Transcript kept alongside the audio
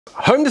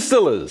Home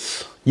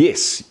distillers,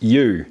 yes,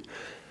 you.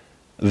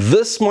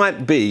 This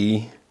might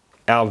be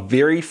our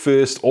very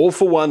first all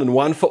for one and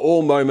one for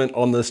all moment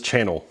on this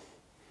channel.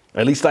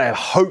 At least I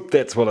hope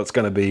that's what it's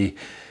going to be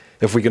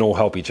if we can all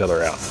help each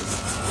other out.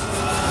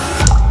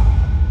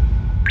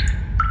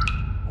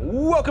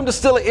 Welcome to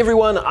Distiller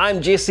everyone,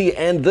 I'm Jesse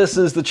and this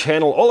is the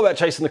channel all about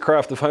chasing the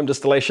craft of home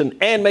distillation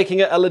and making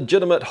it a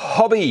legitimate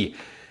hobby.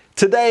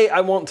 Today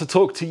I want to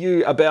talk to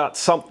you about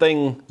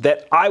something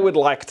that I would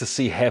like to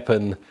see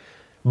happen,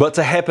 but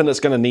to happen it's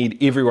going to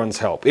need everyone's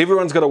help.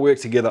 Everyone's got to work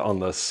together on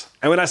this.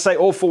 And when I say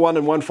all for one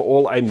and one for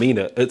all, I mean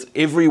it. It's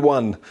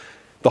everyone,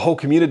 the whole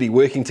community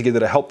working together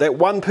to help that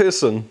one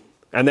person,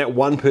 and that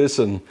one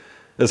person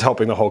is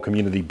helping the whole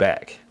community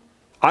back.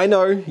 I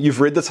know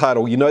you've read the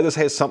title, you know this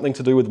has something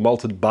to do with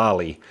malted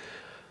barley.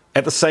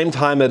 At the same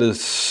time, it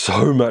is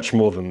so much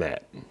more than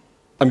that.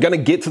 I'm going to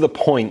get to the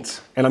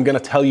point and I'm going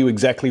to tell you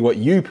exactly what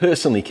you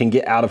personally can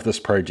get out of this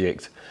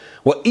project,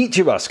 what each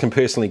of us can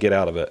personally get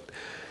out of it.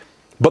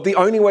 But the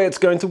only way it's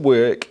going to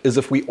work is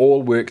if we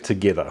all work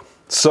together.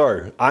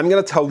 So I'm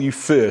going to tell you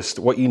first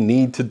what you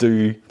need to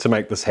do to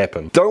make this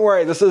happen. Don't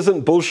worry, this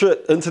isn't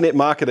bullshit internet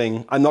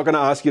marketing. I'm not going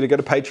to ask you to go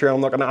to Patreon. I'm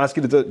not going to ask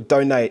you to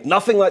donate,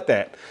 nothing like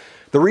that.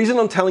 The reason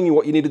I'm telling you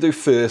what you need to do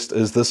first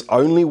is this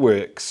only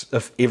works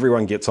if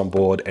everyone gets on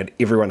board and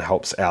everyone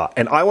helps out.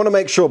 And I want to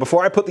make sure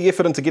before I put the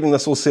effort into getting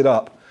this all set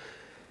up,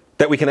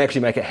 that we can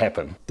actually make it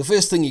happen. The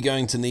first thing you're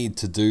going to need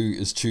to do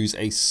is choose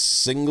a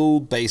single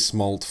base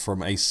malt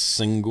from a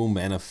single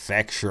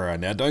manufacturer.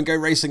 Now don't go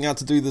racing out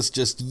to do this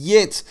just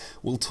yet.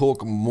 We'll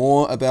talk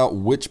more about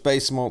which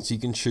base malts you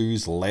can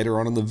choose later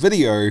on in the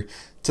video.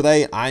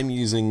 Today I'm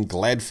using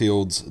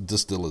Gladfield's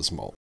Distiller's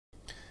Malt.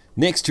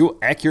 Next, you'll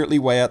accurately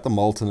weigh out the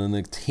malt in an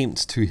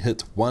attempt to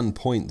hit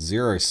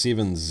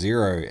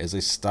 1.070 as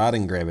a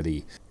starting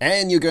gravity.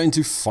 And you're going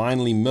to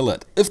finally mill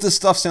it. If this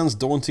stuff sounds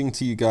daunting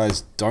to you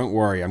guys, don't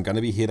worry, I'm going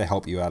to be here to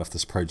help you out if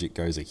this project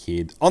goes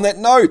ahead. On that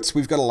note,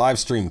 we've got a live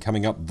stream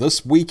coming up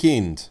this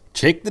weekend.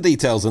 Check the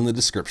details in the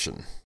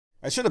description.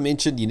 I should have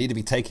mentioned you need to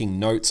be taking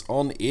notes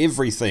on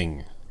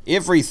everything.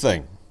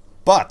 Everything.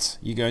 But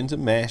you're going to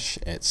mash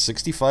at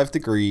 65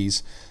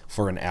 degrees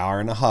for an hour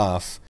and a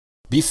half.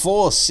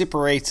 Before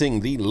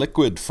separating the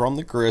liquid from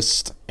the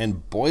grist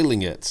and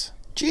boiling it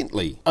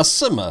gently, a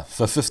simmer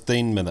for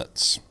 15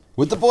 minutes.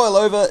 With the boil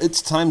over,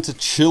 it's time to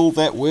chill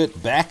that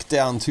wort back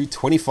down to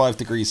 25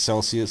 degrees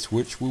Celsius,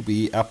 which will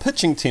be our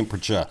pitching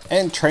temperature,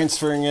 and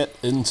transferring it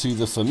into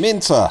the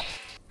fermenter.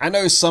 I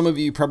know some of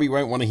you probably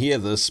won't want to hear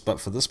this, but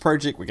for this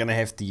project we're going to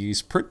have to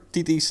use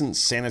pretty decent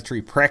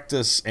sanitary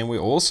practice, and we're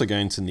also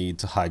going to need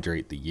to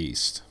hydrate the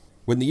yeast.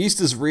 When the yeast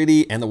is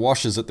ready and the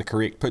wash is at the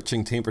correct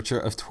pitching temperature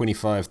of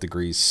 25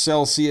 degrees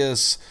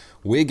Celsius,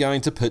 we're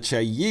going to pitch our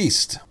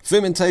yeast.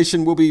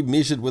 Fermentation will be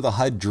measured with a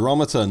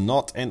hydrometer,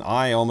 not an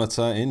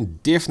iometer,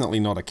 and definitely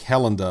not a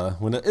calendar.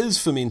 When it is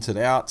fermented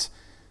out,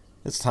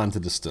 it's time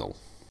to distill.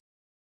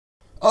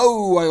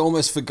 Oh, I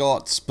almost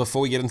forgot,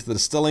 before we get into the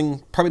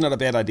distilling, probably not a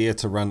bad idea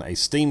to run a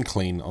steam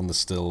clean on the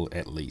still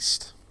at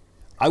least.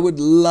 I would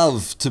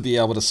love to be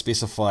able to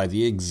specify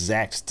the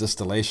exact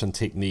distillation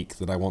technique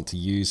that I want to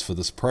use for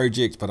this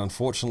project, but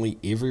unfortunately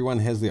everyone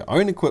has their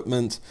own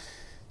equipment,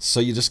 so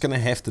you're just going to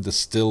have to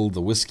distill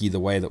the whiskey the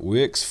way that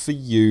works for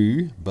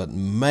you, but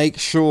make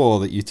sure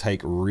that you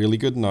take really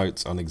good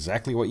notes on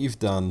exactly what you've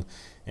done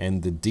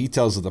and the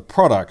details of the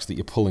product that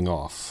you're pulling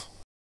off.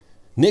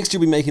 Next,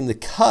 you'll be making the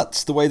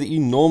cuts the way that you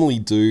normally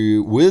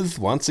do, with,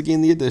 once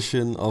again, the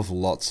addition of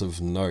lots of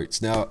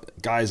notes. Now,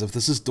 guys, if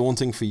this is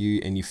daunting for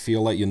you and you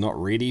feel like you're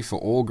not ready for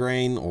all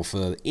grain or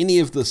for any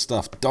of this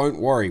stuff, don't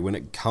worry. When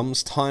it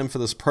comes time for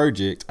this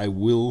project, I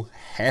will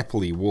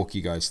happily walk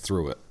you guys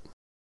through it.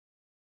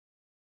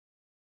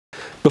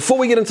 Before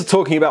we get into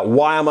talking about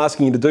why I'm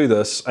asking you to do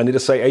this, I need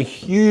to say a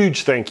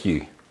huge thank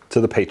you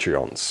to the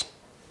Patreons.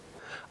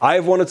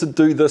 I've wanted to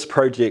do this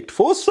project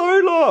for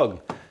so long.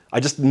 I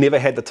just never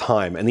had the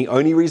time, and the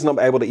only reason I'm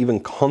able to even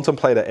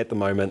contemplate it at the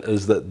moment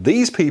is that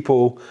these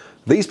people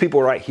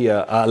right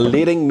here are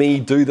letting me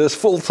do this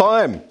full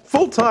time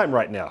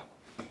right now.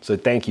 So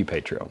thank you,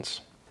 Patreons.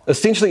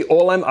 Essentially,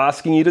 all I'm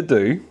asking you to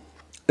do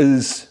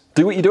is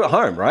do what you do at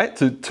home, right?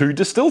 To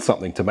distill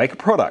something, to make a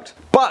product.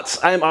 But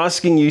I'm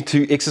asking you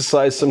to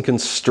exercise some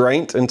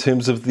constraint in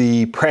terms of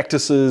the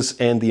practices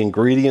and the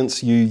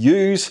ingredients you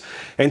use,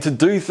 and to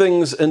do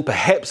things in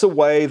perhaps a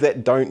way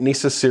that don't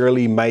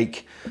necessarily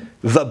make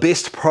the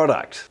best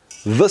product.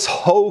 This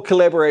whole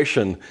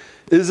collaboration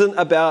isn't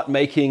about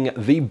making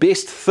the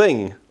best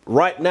thing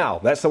right now.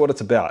 That's not what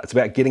it's about. It's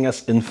about getting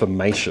us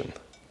information.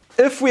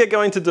 If we are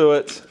going to do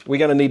it, we're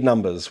going to need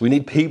numbers. We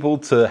need people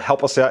to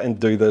help us out and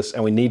do this,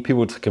 and we need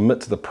people to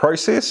commit to the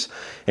process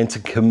and to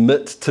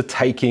commit to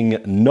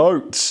taking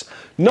notes.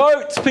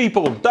 Notes,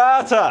 people,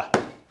 data.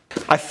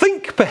 I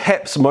think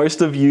perhaps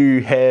most of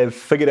you have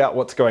figured out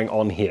what's going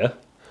on here,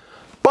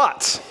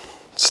 but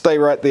stay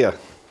right there.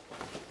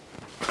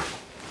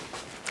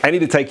 I need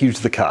to take you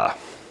to the car.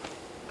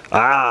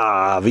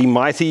 Ah, the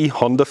mighty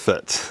Honda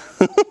Fit.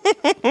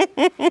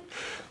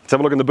 Let's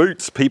have a look in the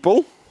boots,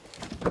 people.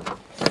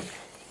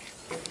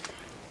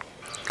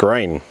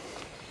 Grain.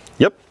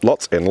 Yep,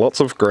 lots and lots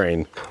of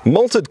grain.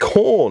 Malted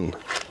corn,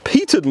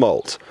 peated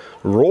malt,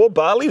 raw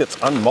barley that's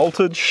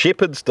unmalted,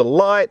 shepherd's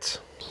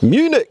delight.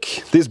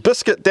 Munich, there's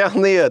biscuit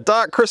down there,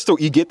 dark crystal.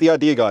 You get the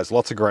idea, guys,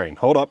 lots of grain.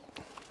 Hold up.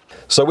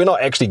 So we're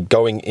not actually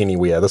going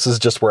anywhere. This is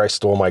just where I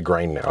store my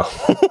grain now.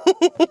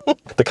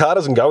 The car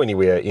doesn't go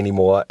anywhere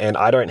anymore, and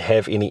I don't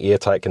have any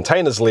airtight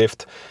containers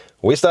left.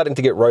 We're starting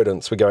to get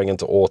rodents. We're going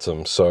into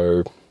autumn,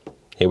 so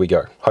here we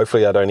go.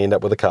 Hopefully I don't end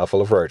up with a car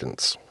full of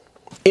rodents.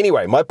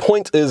 Anyway, my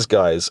point is,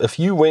 guys, if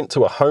you went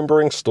to a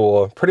homebrewing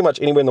store, pretty much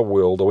anywhere in the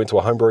world, or went to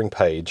a homebrewing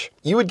page,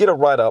 you would get a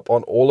write-up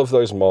on all of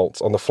those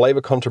malts, on the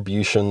flavor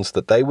contributions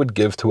that they would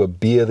give to a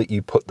beer that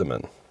you put them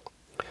in.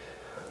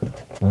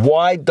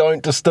 Why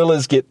don't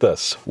distillers get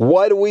this?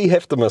 Why do we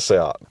have to miss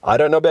out? I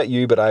don't know about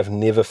you, but I've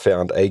never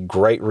found a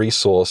great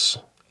resource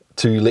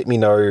to let me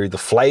know the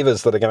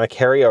flavors that are going to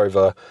carry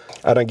over.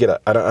 I don't get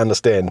it. I don't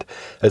understand.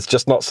 It's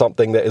just not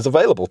something that is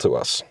available to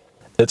us.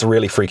 It's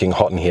really freaking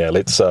hot in here.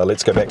 Let's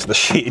go back to the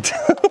shed.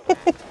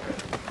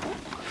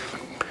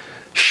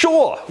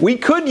 Sure, we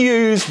could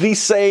use the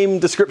same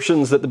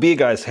descriptions that the beer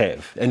guys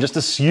have and just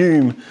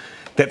assume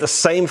that the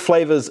same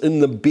flavors in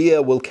the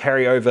beer will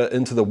carry over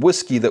into the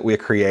whiskey that we're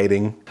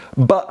creating.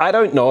 But I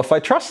don't know if I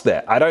trust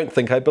that. I don't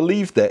think I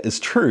believe that is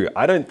true.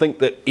 I don't think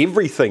that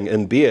everything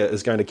in beer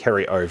is going to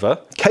carry over.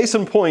 Case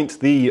in point,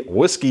 the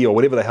whiskey or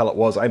whatever the hell it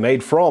was I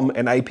made from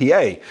an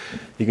APA.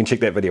 You can check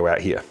that video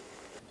out here.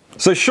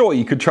 So sure,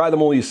 you could try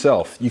them all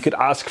yourself. You could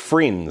ask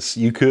friends.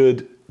 You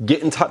could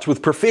get in touch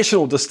with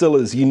professional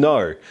distillers you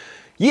know.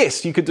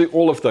 Yes, you could do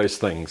all of those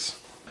things.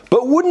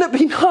 But wouldn't it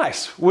be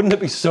nice? Wouldn't it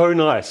be so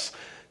nice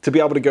to be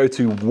able to go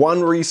to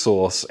one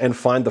resource and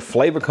find the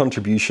flavor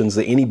contributions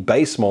that any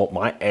base malt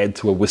might add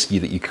to a whiskey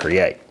that you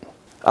create?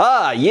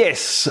 Ah,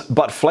 yes,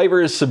 but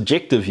flavor is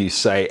subjective, you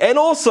say. And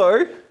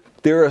also,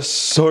 there are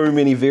so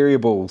many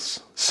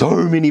variables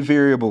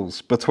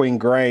between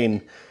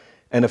grain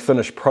and a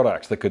finished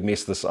product that could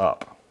mess this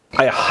up.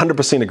 I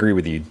 100% agree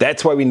with you.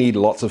 That's why we need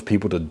lots of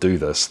people to do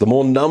this. The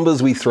more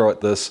numbers we throw at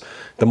this,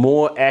 the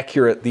more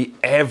accurate the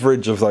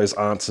average of those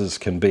answers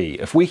can be.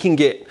 If we can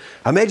get,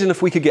 imagine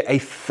if we could get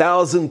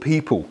 1,000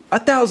 people,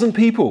 1,000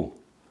 people,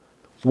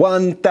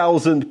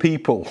 1,000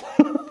 people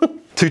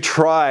to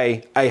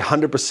try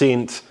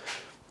 100%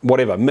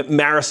 whatever,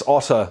 Maris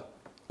Otter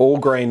all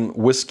grain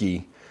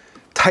whiskey,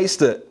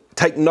 taste it,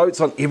 take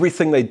notes on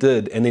everything they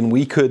did, and then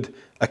we could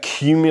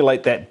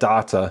accumulate that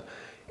data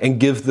and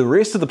give the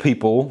rest of the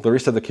people, the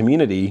rest of the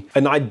community,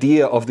 an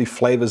idea of the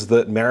flavors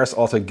that Maris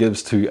Otter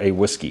gives to a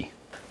whiskey.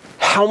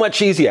 How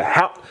much easier?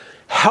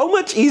 How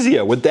much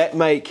easier would that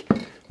make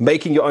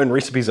making your own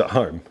recipes at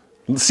home?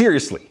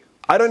 Seriously.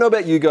 I don't know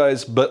about you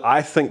guys, but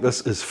I think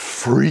this is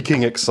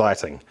freaking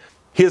exciting.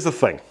 Here's the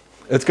thing.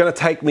 It's gonna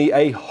take me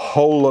a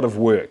whole lot of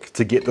work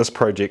to get this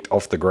project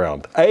off the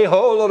ground. A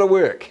whole lot of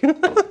work.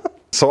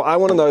 So I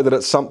want to know that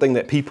it's something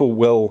that people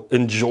will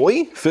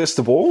enjoy, first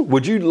of all.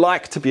 Would you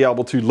like to be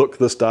able to look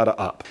this data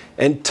up?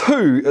 And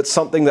two, it's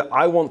something that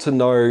I want to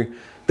know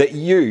that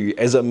you,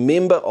 as a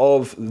member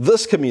of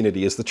this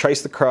community, as the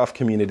Chase the Craft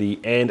community,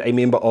 and a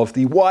member of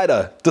the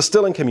wider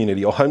distilling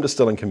community or home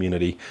distilling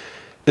community,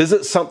 is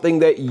it something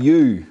that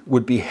you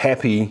would be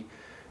happy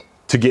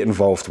to get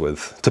involved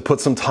with, to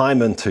put some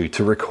time into,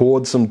 to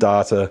record some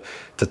data,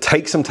 to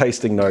take some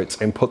tasting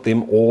notes and put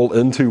them all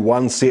into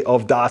one set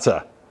of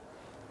data?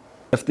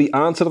 If the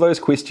answer to those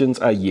questions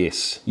are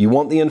yes, you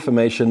want the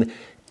information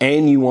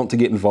and you want to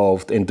get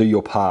involved and do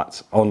your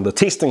part on the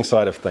testing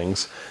side of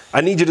things,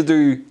 I need you to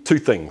do two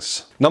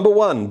things. Number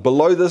one,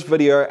 below this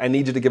video, I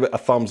need you to give it a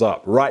thumbs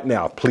up right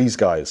now, please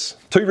guys.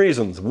 Two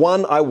reasons.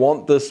 One, I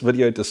want this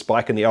video to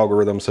spike in the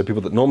algorithm so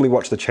people that normally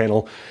watch the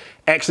channel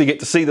actually get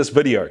to see this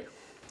video.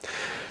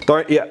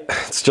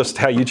 It's just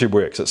how YouTube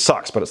works. It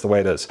sucks, but it's the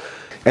way it is.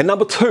 And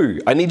number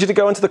two, I need you to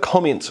go into the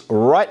comments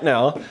right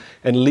now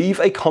and leave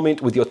a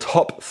comment with your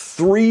top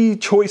 3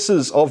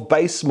 choices of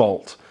base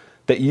malt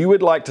that you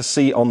would like to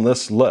see on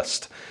this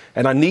list.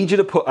 And I need you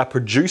to put a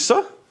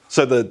producer,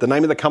 so the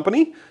name of the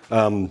company,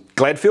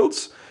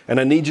 Gladfields, and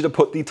I need you to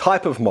put the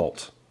type of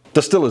malt.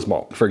 Distiller's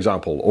malt, for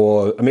example,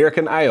 or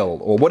American ale,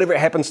 or whatever it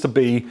happens to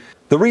be.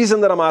 The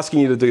reason that I'm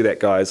asking you to do that,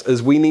 guys,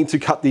 is we need to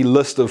cut the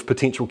list of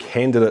potential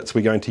candidates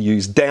we're going to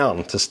use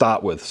down to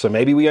start with. So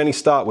maybe we only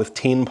start with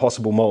 10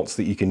 possible malts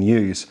that you can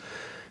use.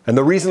 And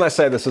the reason I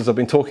say this is I've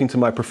been talking to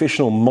my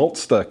professional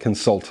maltster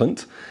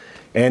consultant,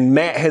 and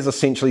Matt has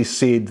essentially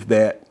said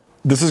that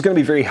this is going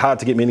to be very hard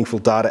to get meaningful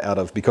data out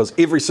of because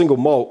every single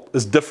malt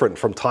is different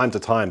from time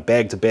to time,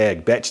 bag to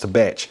bag, batch to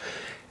batch,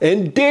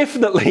 and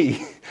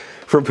definitely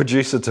from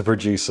producer to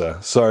producer.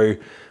 So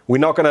we're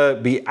not going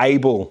to be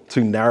able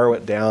to narrow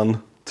it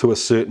down to a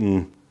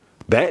certain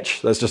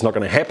batch. That's just not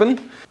going to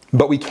happen.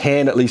 But we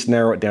can at least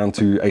narrow it down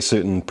to a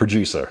certain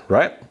producer,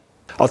 right?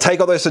 I'll take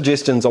all those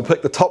suggestions. I'll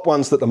pick the top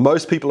ones that the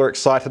most people are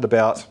excited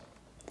about,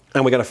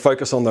 and we're going to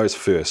focus on those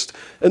first.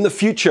 In the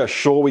future,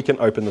 sure, we can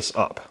open this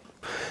up.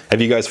 Have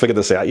you guys figured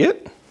this out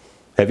yet?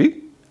 Have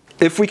you?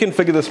 If we can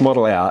figure this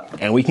model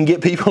out and we can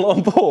get people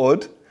on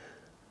board,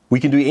 we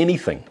can do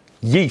anything.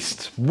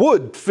 yeast,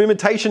 wood,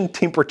 fermentation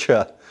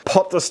temperature,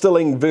 pot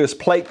distilling versus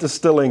plate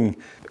distilling,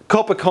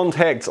 copper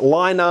contact,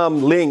 line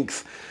arm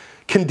length,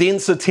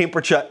 condenser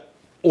temperature,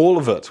 all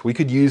of it. We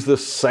could use the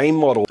same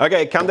model.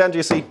 Okay, calm down,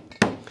 Jesse.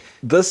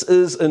 This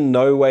is in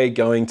no way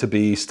going to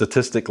be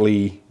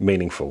statistically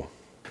meaningful.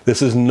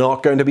 This is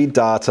not going to be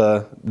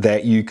data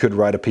that you could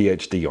write a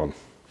PhD on.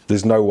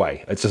 There's no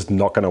way. It's just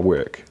not going to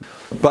work.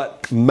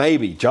 But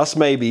maybe, just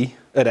maybe,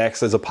 it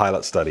acts as a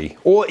pilot study,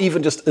 or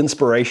even just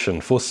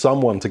inspiration for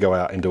someone to go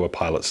out and do a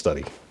pilot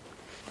study.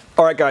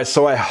 All right, guys,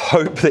 so I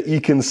hope that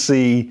you can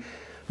see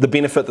the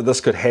benefit that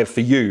this could have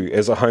for you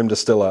as a home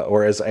distiller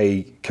or as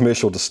a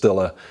commercial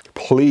distiller.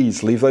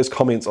 Please leave those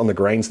comments on the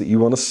grains that you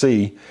want to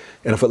see.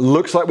 And if it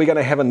looks like we're going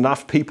to have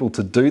enough people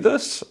to do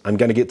this, I'm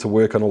going to get to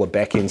work on all the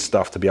back end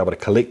stuff to be able to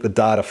collect the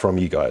data from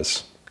you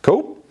guys.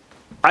 Cool?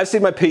 I've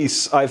said my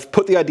piece. I've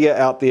put the idea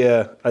out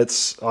there.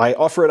 I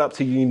offer it up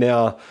to you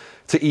now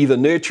to either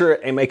nurture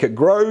it and make it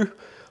grow,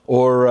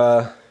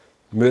 or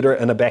murder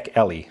it in a back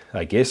alley,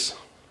 I guess.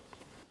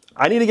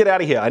 I need to get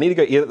out of here. I need to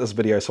go edit this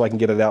video so I can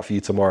get it out for you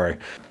tomorrow.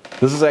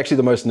 This is actually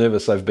the most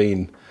nervous I've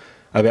been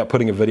about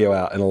putting a video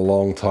out in a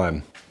long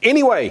time.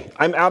 Anyway,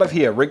 I'm out of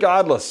here.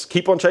 Regardless,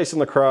 keep on chasing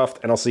the craft,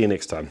 and I'll see you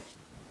next time.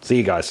 See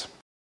you guys.